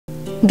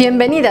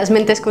Bienvenidas,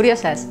 mentes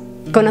curiosas.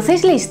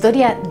 ¿Conocéis la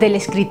historia del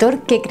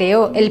escritor que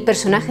creó el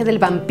personaje del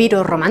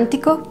vampiro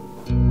romántico?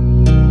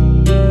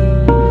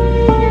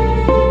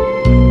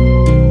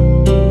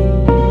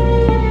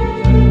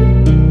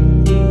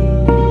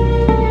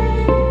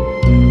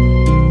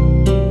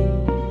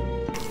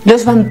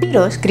 Los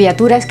vampiros,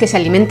 criaturas que se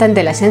alimentan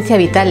de la esencia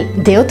vital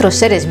de otros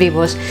seres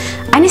vivos,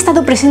 han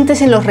estado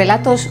presentes en los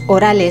relatos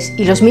orales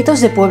y los mitos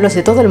de pueblos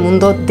de todo el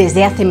mundo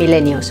desde hace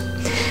milenios.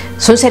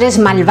 Son seres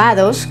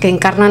malvados que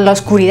encarnan la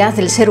oscuridad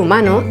del ser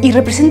humano y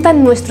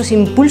representan nuestros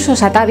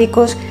impulsos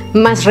atávicos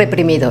más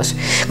reprimidos,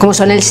 como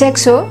son el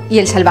sexo y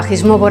el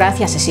salvajismo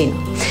voraz y asesino.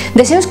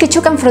 Deseos que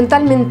chocan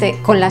frontalmente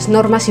con las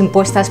normas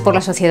impuestas por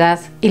la sociedad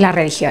y la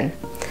religión.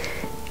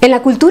 En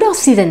la cultura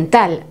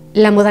occidental,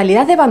 la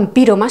modalidad de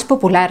vampiro más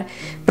popular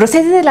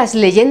procede de las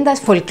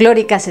leyendas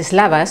folclóricas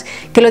eslavas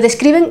que lo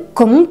describen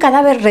como un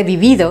cadáver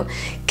revivido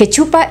que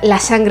chupa la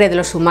sangre de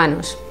los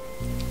humanos.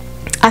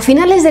 A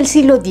finales del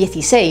siglo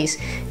XVI,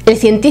 el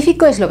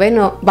científico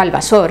esloveno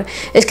Valvasor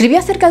escribió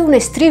acerca de un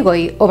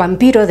strigoi o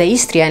vampiro de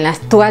Istria en la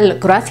actual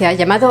Croacia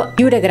llamado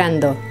Jure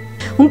Grando,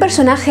 un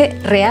personaje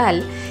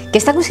real que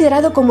está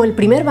considerado como el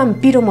primer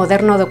vampiro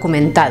moderno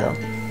documentado.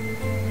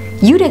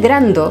 Jure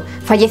Grando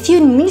falleció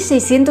en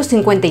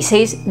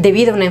 1656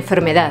 debido a una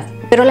enfermedad,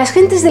 pero las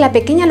gentes de la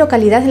pequeña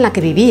localidad en la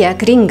que vivía,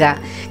 Kringa,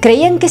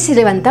 creían que se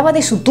levantaba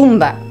de su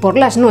tumba por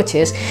las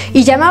noches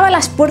y llamaba a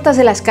las puertas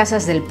de las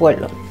casas del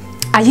pueblo.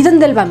 Allí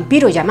donde el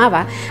vampiro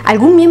llamaba,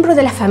 algún miembro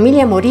de la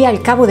familia moría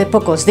al cabo de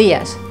pocos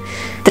días.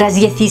 Tras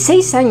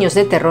 16 años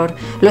de terror,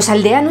 los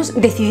aldeanos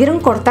decidieron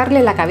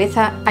cortarle la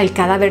cabeza al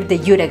cadáver de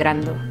Jure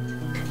Grando.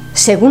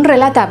 Según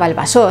relata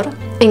Valvasor,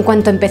 en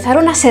cuanto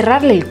empezaron a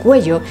serrarle el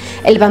cuello,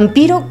 el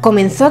vampiro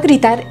comenzó a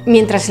gritar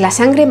mientras la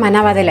sangre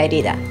manaba de la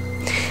herida.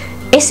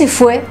 Ese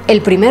fue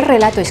el primer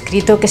relato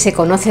escrito que se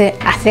conoce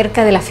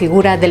acerca de la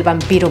figura del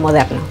vampiro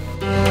moderno.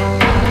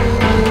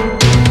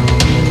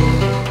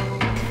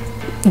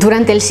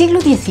 Durante el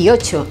siglo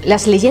XVIII,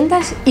 las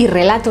leyendas y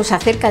relatos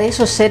acerca de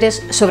esos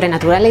seres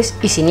sobrenaturales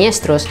y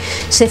siniestros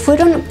se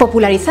fueron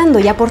popularizando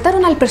y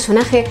aportaron al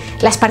personaje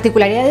las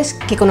particularidades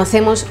que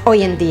conocemos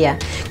hoy en día,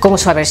 como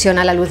su aversión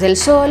a la luz del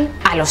sol,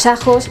 a los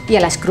ajos y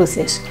a las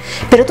cruces.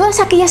 Pero todas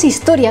aquellas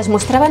historias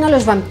mostraban a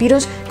los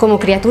vampiros como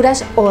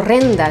criaturas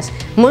horrendas,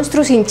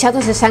 monstruos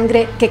hinchados de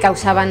sangre que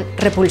causaban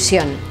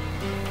repulsión.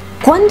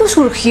 ¿Cuándo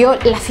surgió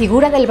la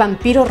figura del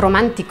vampiro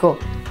romántico?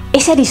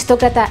 Ese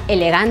aristócrata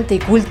elegante y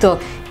culto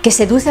que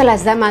seduce a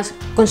las damas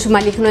con su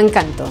maligno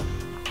encanto.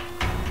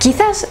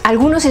 Quizás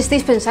algunos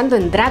estéis pensando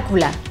en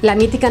Drácula, la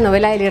mítica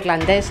novela del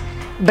irlandés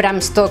Bram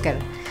Stoker,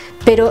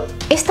 pero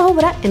esta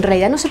obra en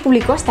realidad no se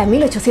publicó hasta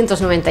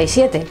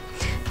 1897.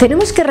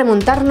 Tenemos que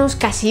remontarnos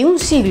casi un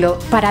siglo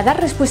para dar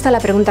respuesta a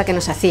la pregunta que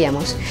nos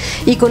hacíamos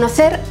y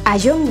conocer a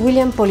John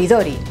William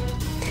Polidori.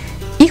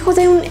 Hijo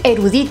de un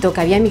erudito que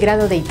había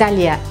emigrado de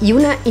Italia y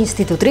una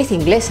institutriz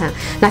inglesa,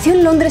 nació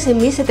en Londres en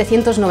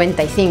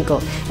 1795,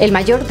 el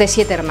mayor de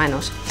 7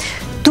 hermanos.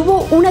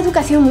 Tuvo una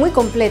educación muy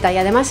completa y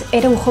además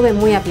era un joven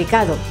muy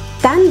aplicado,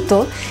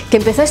 tanto que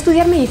empezó a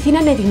estudiar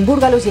medicina en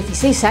Edimburgo a los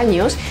 16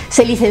 años,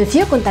 se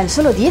licenció con tan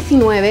solo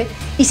 19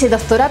 y se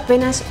doctoró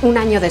apenas un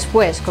año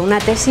después, con una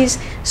tesis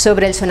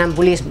sobre el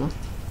sonambulismo.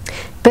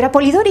 Pero a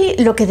Polidori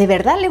lo que de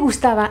verdad le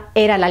gustaba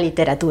era la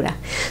literatura.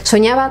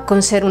 Soñaba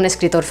con ser un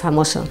escritor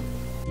famoso.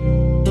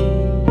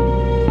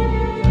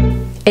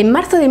 En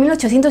marzo de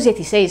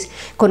 1816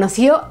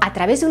 conoció a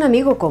través de un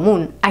amigo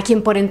común, a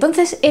quien por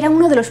entonces era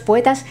uno de los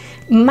poetas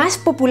más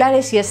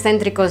populares y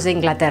excéntricos de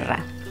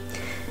Inglaterra,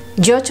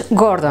 George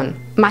Gordon,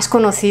 más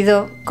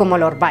conocido como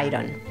Lord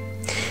Byron.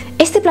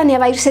 Este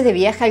planeaba irse de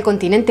viaje al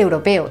continente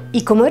europeo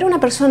y como era una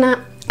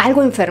persona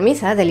algo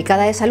enfermiza,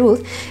 delicada de salud,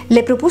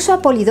 le propuso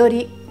a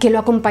Polidori que lo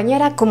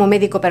acompañara como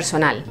médico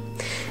personal.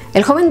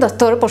 El joven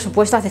doctor, por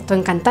supuesto, aceptó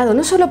encantado,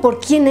 no solo por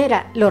quién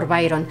era Lord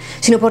Byron,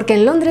 sino porque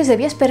en Londres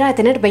debía esperar a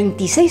tener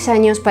 26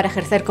 años para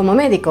ejercer como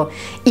médico,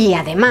 y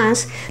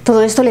además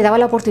todo esto le daba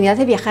la oportunidad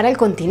de viajar al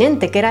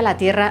continente, que era la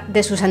tierra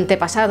de sus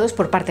antepasados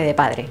por parte de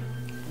padre.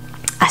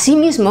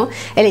 Asimismo,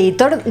 el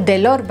editor de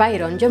Lord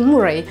Byron, John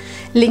Murray,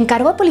 le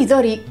encargó a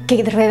Polidori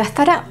que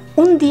redactara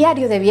un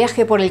diario de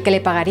viaje por el que le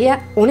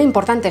pagaría una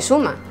importante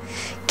suma,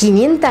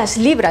 500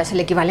 libras, el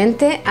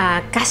equivalente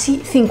a casi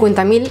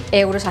 50.000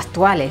 euros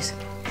actuales.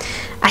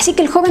 Así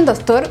que el joven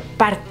doctor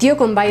partió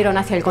con Byron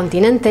hacia el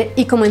continente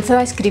y comenzó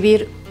a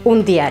escribir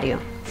un diario.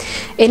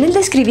 En él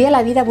describía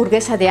la vida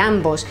burguesa de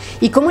ambos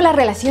y cómo la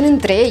relación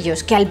entre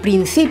ellos, que al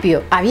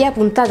principio había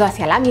apuntado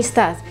hacia la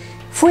amistad,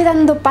 fue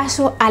dando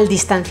paso al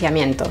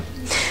distanciamiento.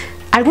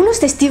 Algunos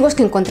testigos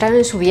que encontraron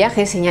en su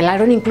viaje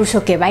señalaron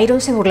incluso que Byron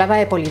se burlaba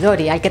de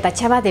Polidori, al que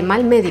tachaba de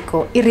mal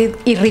médico y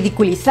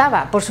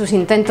ridiculizaba por sus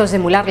intentos de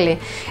emularle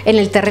en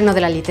el terreno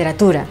de la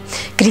literatura,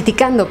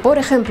 criticando, por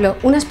ejemplo,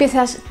 unas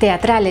piezas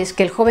teatrales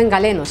que el joven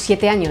galeno,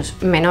 7 años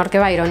menor que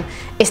Byron,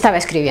 estaba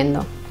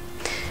escribiendo.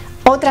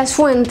 Otras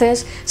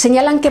fuentes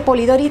señalan que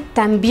Polidori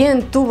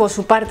también tuvo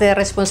su parte de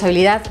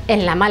responsabilidad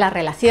en la mala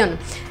relación,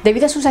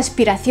 debido a sus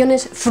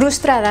aspiraciones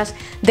frustradas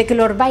de que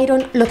Lord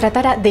Byron lo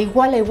tratara de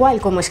igual a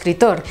igual como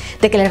escritor,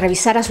 de que le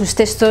revisara sus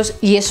textos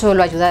y eso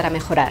lo ayudara a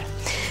mejorar.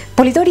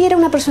 Polidori era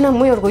una persona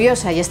muy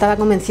orgullosa y estaba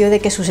convencido de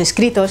que sus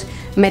escritos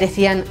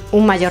merecían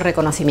un mayor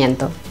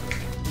reconocimiento.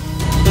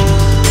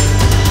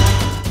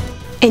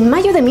 En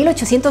mayo de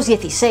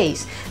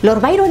 1816,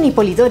 Lord Byron y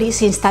Polidori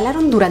se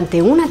instalaron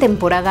durante una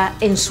temporada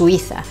en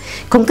Suiza,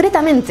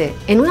 concretamente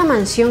en una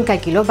mansión que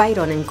alquiló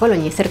Byron en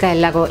Cologne, cerca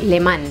del lago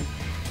Lemán.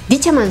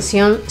 Dicha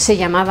mansión se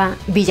llamaba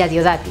Villa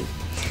Diodati.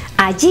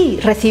 Allí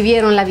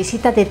recibieron la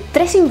visita de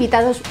tres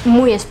invitados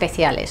muy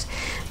especiales.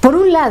 Por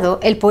un lado,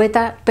 el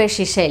poeta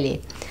Percy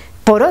Shelley.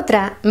 Por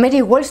otra,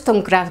 Mary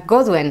Wollstonecraft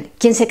Godwin,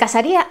 quien se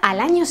casaría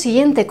al año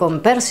siguiente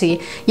con Percy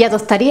y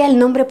adoptaría el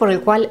nombre por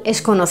el cual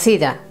es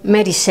conocida,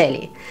 Mary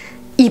Shelley.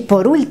 Y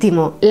por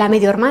último, la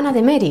medio hermana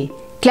de Mary,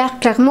 Claire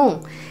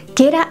Clairmont,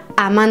 que era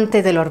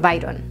amante de Lord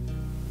Byron.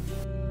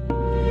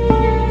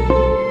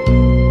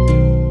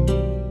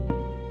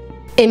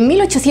 En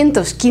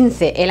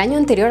 1815, el año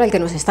anterior al que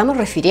nos estamos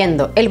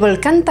refiriendo, el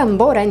volcán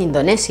Tambora en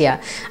Indonesia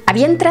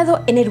había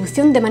entrado en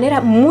erupción de manera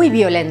muy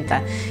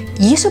violenta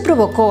y eso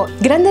provocó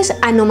grandes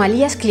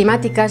anomalías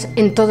climáticas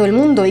en todo el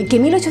mundo y que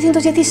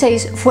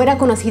 1816 fuera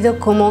conocido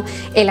como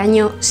el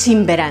año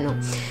sin verano.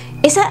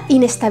 Esa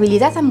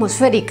inestabilidad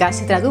atmosférica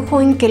se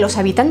tradujo en que los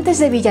habitantes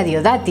de Villa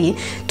Diodati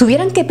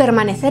tuvieran que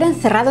permanecer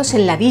encerrados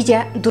en la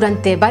villa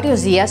durante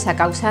varios días a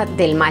causa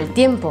del mal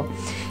tiempo.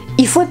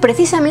 Y fue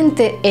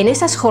precisamente en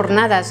esas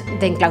jornadas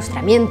de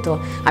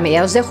enclaustramiento, a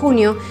mediados de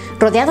junio,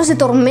 rodeados de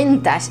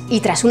tormentas y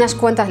tras unas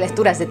cuantas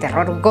lecturas de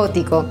terror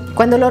gótico,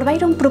 cuando Lord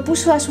Byron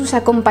propuso a sus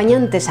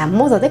acompañantes a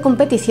modo de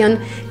competición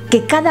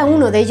que cada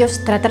uno de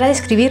ellos tratara de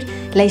escribir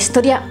la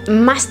historia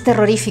más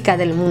terrorífica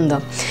del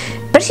mundo.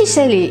 Percy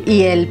Shelley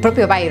y el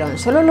propio Byron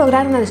solo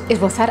lograron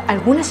esbozar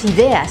algunas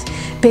ideas,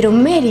 pero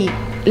Mary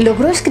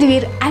logró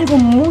escribir algo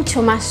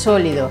mucho más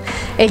sólido,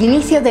 el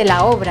inicio de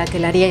la obra que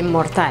la haría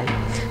inmortal,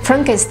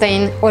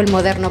 Frankenstein o el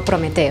moderno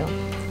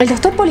Prometeo. El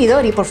doctor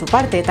Polidori, por su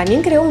parte,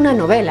 también creó una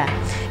novela,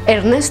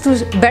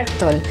 Ernestus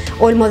Berchtold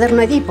o el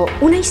moderno Edipo,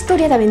 una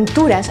historia de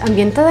aventuras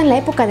ambientada en la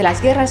época de las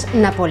guerras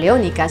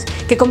napoleónicas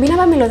que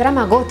combinaba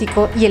melodrama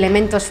gótico y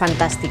elementos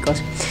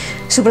fantásticos.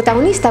 Su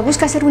protagonista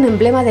busca ser un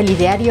emblema del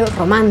ideario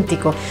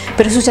romántico,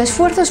 pero sus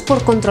esfuerzos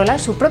por controlar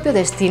su propio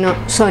destino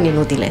son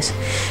inútiles.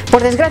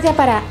 Por desgracia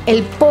para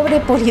el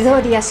pobre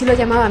Polidori, así lo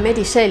llamaba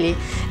Mary Shelley,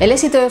 el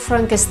éxito de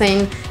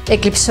Frankenstein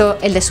eclipsó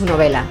el de su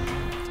novela.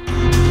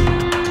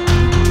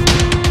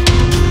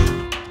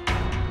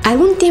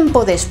 Algún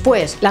tiempo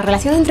después, la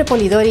relación entre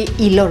Polidori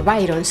y Lord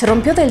Byron se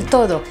rompió del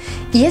todo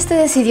y este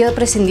decidió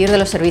prescindir de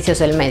los servicios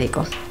del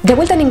médico. De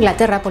vuelta en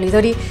Inglaterra,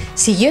 Polidori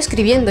siguió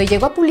escribiendo y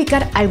llegó a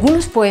publicar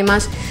algunos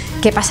poemas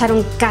que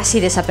pasaron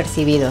casi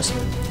desapercibidos.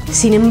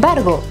 Sin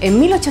embargo, en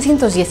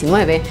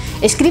 1819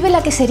 escribe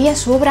la que sería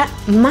su obra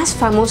más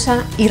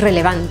famosa y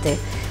relevante,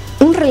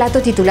 un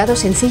relato titulado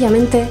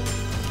sencillamente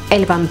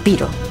El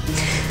Vampiro.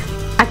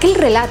 Aquel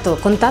relato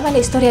contaba la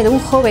historia de un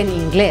joven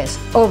inglés,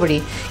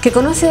 Aubrey, que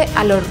conoce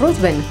a Lord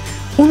Ruthven,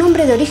 un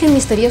hombre de origen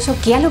misterioso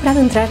que ha logrado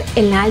entrar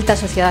en la alta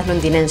sociedad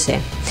londinense.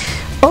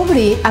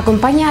 Aubrey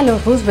acompaña a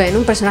Lord Ruthven,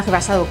 un personaje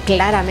basado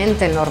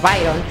claramente en Lord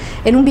Byron,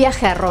 en un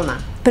viaje a Roma,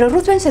 pero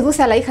Ruthven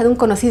seduce a la hija de un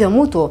conocido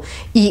mutuo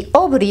y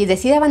Aubrey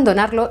decide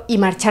abandonarlo y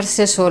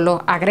marcharse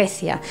solo a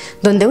Grecia,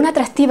 donde una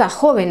atractiva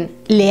joven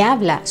le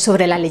habla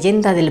sobre la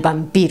leyenda del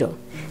vampiro,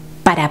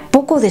 para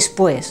poco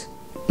después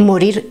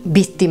morir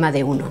víctima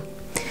de uno.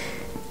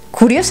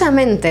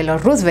 Curiosamente,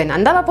 Lord Ruthven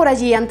andaba por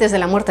allí antes de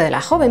la muerte de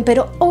la joven,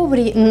 pero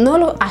Aubrey no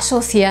lo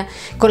asocia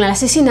con el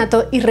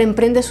asesinato y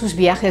reemprende sus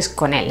viajes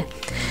con él.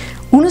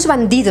 Unos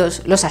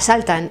bandidos los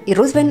asaltan y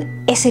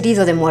Ruthven es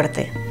herido de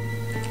muerte.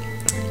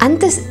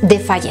 Antes de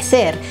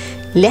fallecer,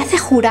 le hace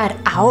jurar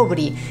a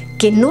Aubrey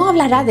que no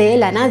hablará de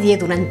él a nadie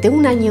durante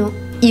un año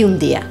y un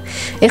día.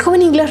 El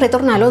joven inglés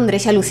retorna a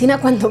Londres y alucina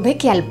cuando ve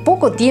que al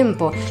poco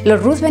tiempo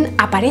Lord Ruthven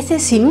aparece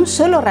sin un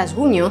solo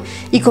rasguño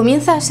y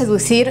comienza a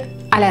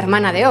seducir a la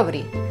hermana de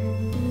Aubrey.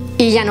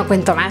 Y ya no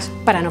cuento más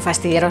para no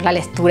fastidiaros la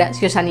lectura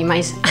si os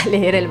animáis a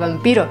leer El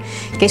Vampiro,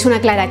 que es una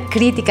clara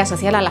crítica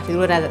social a la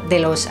figura de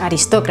los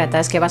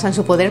aristócratas que basan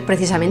su poder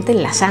precisamente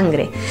en la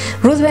sangre.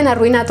 Ruthven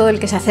arruina a todo el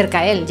que se acerca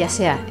a él, ya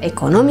sea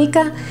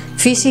económica,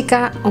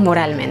 física o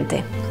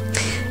moralmente.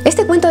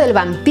 Este cuento del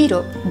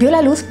vampiro vio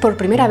la luz por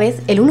primera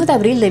vez el 1 de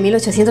abril de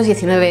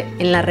 1819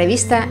 en la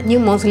revista New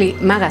Monthly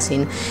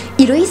Magazine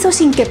y lo hizo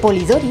sin que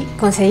Polidori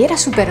concediera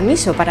su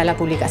permiso para la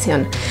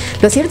publicación.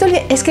 Lo cierto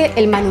es que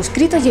el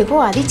manuscrito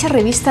llegó a dicha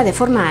revista de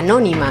forma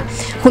anónima,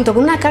 junto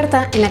con una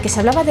carta en la que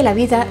se hablaba de la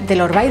vida de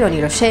Lord Byron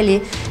y Lord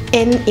Shelley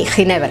en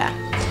Ginebra.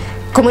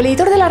 Como el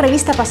editor de la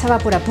revista pasaba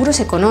por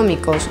apuros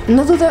económicos,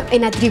 no dudó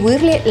en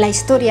atribuirle la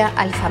historia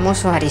al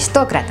famoso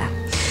aristócrata.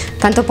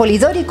 Tanto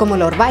Polidori como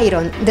Lord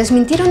Byron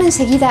desmintieron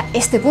enseguida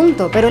este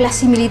punto, pero las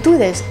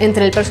similitudes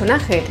entre el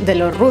personaje de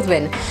Lord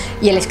Ruthven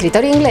y el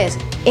escritor inglés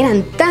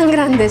eran tan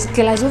grandes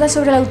que las dudas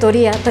sobre la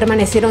autoría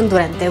permanecieron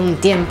durante un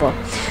tiempo,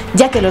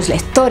 ya que los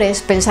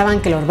lectores pensaban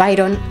que Lord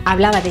Byron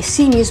hablaba de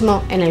sí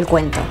mismo en el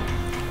cuento.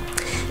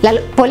 La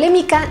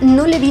polémica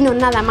no le vino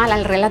nada mal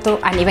al relato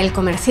a nivel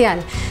comercial,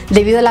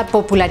 debido a la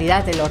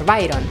popularidad de Lord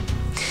Byron.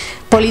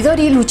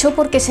 Polidori luchó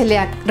porque se le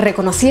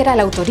reconociera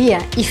la autoría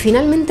y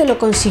finalmente lo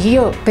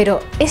consiguió, pero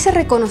ese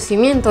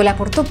reconocimiento le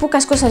aportó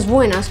pocas cosas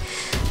buenas,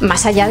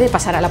 más allá de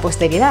pasar a la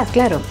posteridad,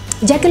 claro,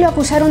 ya que lo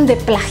acusaron de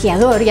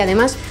plagiador y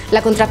además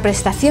la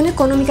contraprestación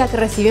económica que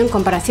recibió en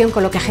comparación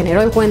con lo que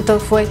generó el cuento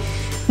fue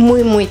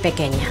muy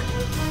pequeña.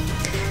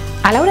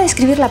 A la hora de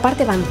escribir la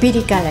parte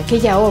vampírica de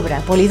aquella obra,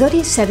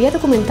 Polidori se había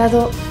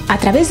documentado a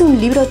través de un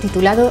libro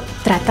titulado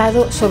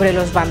Tratado sobre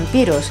los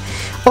vampiros,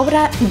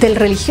 obra del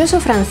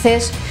religioso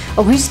francés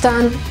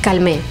Augustin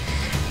Calmet.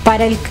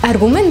 Para el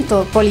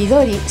argumento,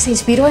 Polidori se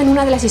inspiró en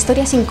una de las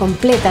historias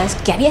incompletas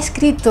que había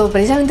escrito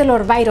precisamente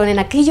Lord Byron en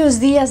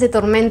aquellos días de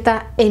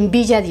tormenta en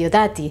Villa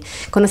Diodati,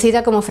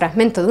 conocida como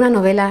fragmento de una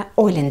novela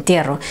o el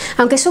entierro.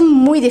 Aunque son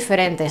muy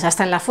diferentes,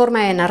 hasta en la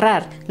forma de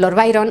narrar, Lord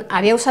Byron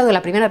había usado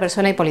la primera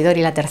persona y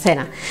Polidori la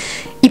tercera.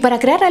 Y para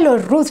crear a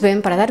Lord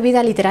Ruthven, para dar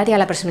vida literaria a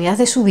la personalidad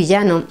de su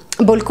villano,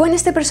 volcó en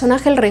este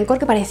personaje el rencor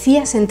que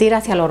parecía sentir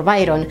hacia Lord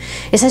Byron,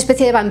 esa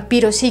especie de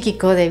vampiro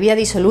psíquico de vida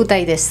disoluta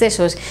y de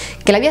excesos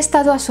que le había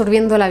estado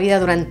absorbiendo la vida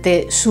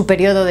durante su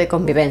periodo de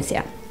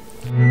convivencia.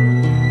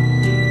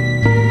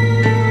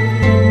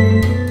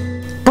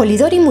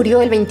 Polidori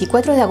murió el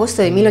 24 de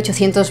agosto de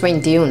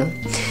 1821.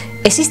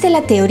 Existe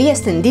la teoría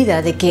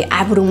extendida de que,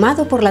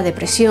 abrumado por la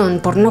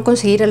depresión, por no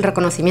conseguir el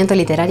reconocimiento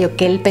literario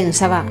que él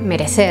pensaba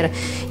merecer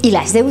y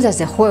las deudas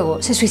de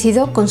juego, se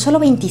suicidó con solo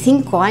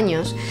 25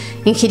 años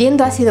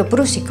ingiriendo ácido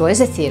prúsico, es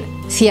decir,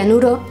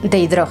 cianuro de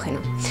hidrógeno.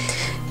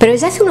 Pero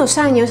desde hace unos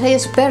años hay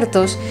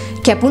expertos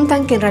que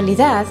apuntan que en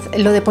realidad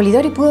lo de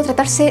Polidori pudo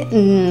tratarse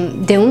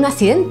de un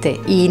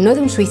accidente y no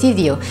de un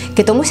suicidio,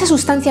 que tomó esa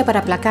sustancia para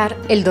aplacar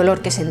el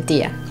dolor que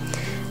sentía.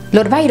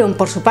 Lord Byron,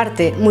 por su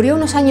parte, murió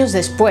unos años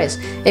después,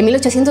 en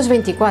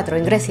 1824,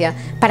 en Grecia,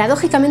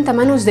 paradójicamente a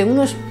manos de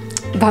unos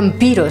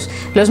vampiros,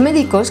 los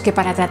médicos que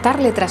para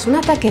tratarle tras un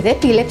ataque de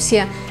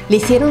epilepsia le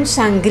hicieron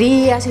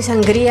sangrías y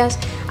sangrías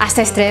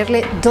hasta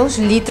extraerle 2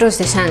 litros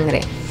de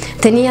sangre.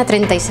 Tenía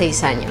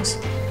 36 años.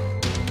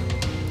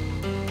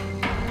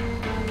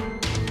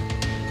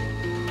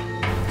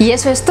 Y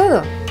eso es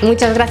todo.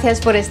 Muchas gracias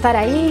por estar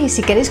ahí y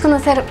si queréis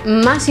conocer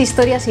más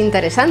historias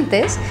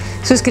interesantes,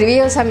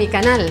 suscribíos a mi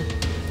canal.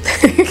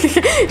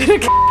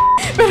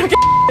 ¿Pero qué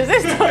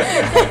es esto?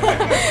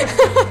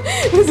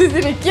 No sé si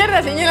a la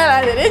izquierda, señala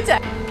a la derecha.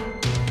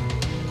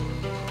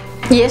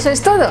 Y eso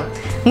es todo.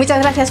 Muchas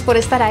gracias por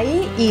estar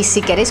ahí y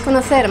si queréis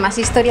conocer más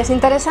historias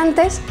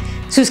interesantes,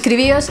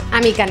 suscribíos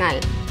a mi canal.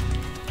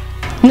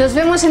 Nos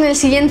vemos en el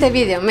siguiente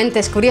vídeo,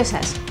 Mentes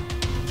Curiosas.